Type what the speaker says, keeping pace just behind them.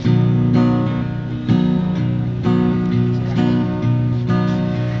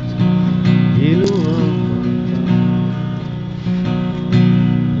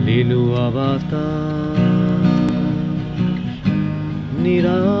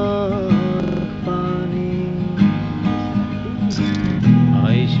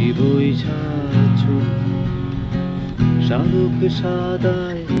বৈশাছু শালুক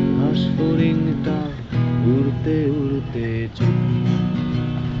সাদায় ঘাস ফড়িংটা উড়তে উড়তে চুপ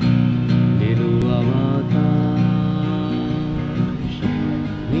গেরুয়া বাতাস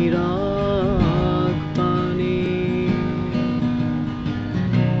নিরাগ পানি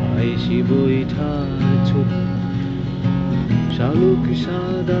আইসি বৈঠাছু শালুক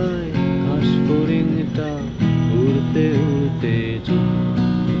সাদায় ঘাস ফড়িংটা উড়তে উড়তে চুপ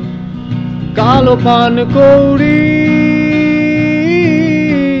কালো পান কৌড়ি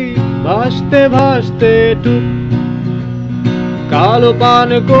ভাসতে ভাসতে টুপ কালো পান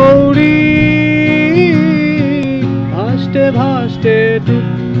কৌড়ি ভাসতে ভাসতে টুপ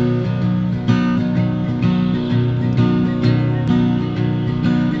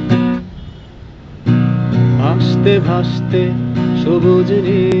ভাসতে ভাসতে সবুজ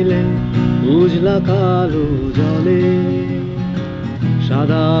নীলে উজলা কালো জলে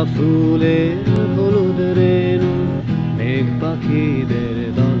সাদা ফুলের হলুদ রেণু মেঘ পাখিদের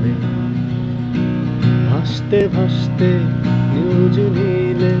দলে ভাসতে ভাসতে নিউজ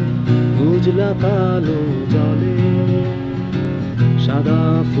নীলে উজলা কালো জলে সাদা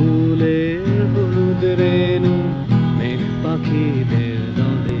ফুলের হলুদ রেণু মেঘ পাখিদের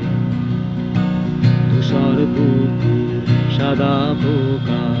দলে ধূসর পুকুর সাদা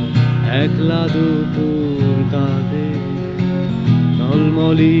পোকা একলা দুপুর কাঁদে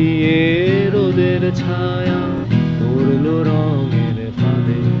ঝলমলিয়ে রোদের ছায়া পড়ল রঙের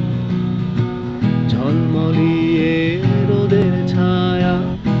ফাঁদে ঝলমলিয়ে রোদের ছায়া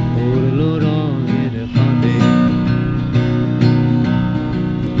পড়ল রঙের ফাঁদে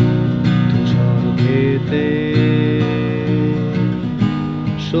ধূসর খেতে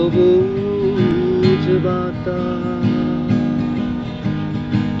সবুজ বাতাস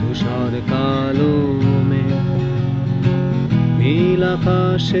ধূসর কালো মেঘ নীল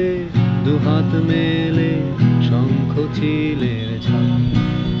আকাশে দুহাত মেলে শঙ্খ চিলের ছাপ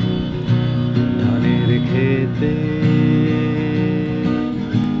ধানের খেতে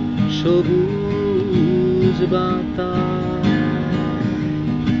সবুজ বাতাস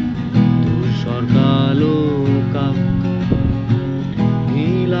ধূসর কালো কাক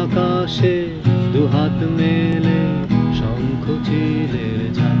নীল আকাশে দুহাত মেলে শঙ্খ চিলের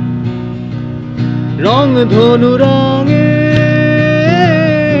ছাপ রং ধনু রঙে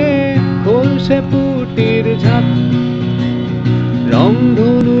খোলসে পুটির ঝাঁক রং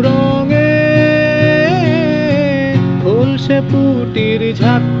ধনু রঙে খোলসে পুটির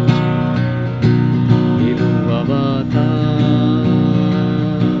ঝাঁক গেরুয়া বাতাস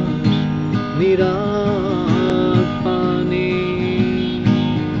নিরাগ পানি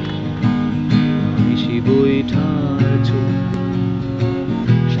আইসি বৈঠাছু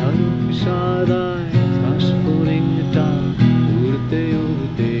শালুক সাদায় ঘাস ফড়িংটা উড়তে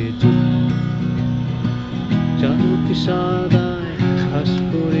উড়তে চুপ শালুক সাদায় ঘাস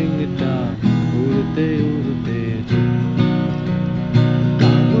ফড়িংটা উড়তে উড়তে চুপ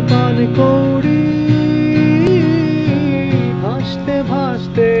কালো পান কৌড়ি ভাসতে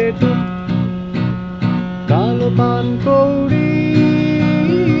ভাসতে টুপ কালো পান কৌড়ি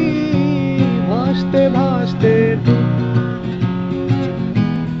ভাসতে ভাসতে টুপ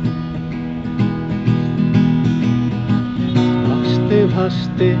ভাসতে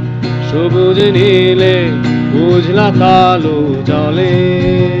ভাসতে সবুজ নীলে উজলা কালো জলে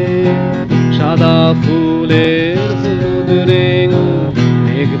সাদা ফুলের হলুদ রেণু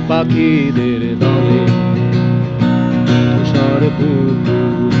মেঘ পাখিদের দলে ধূসর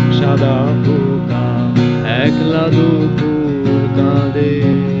পুকুর সাদা পোকা একলা দুপুর কাঁদে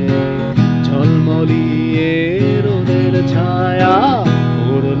ঝলমলিয়ে রোদের ছায়া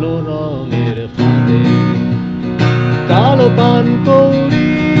পড়ল রঙের ফাঁদে কালো পান কৌড়ি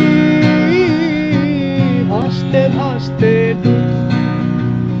ভাসতে ভাসতে টুপ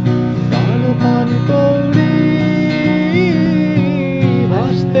কালো পান কৌড়ি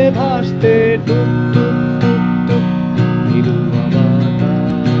ভাসতে ভাসতে টুপ টুপ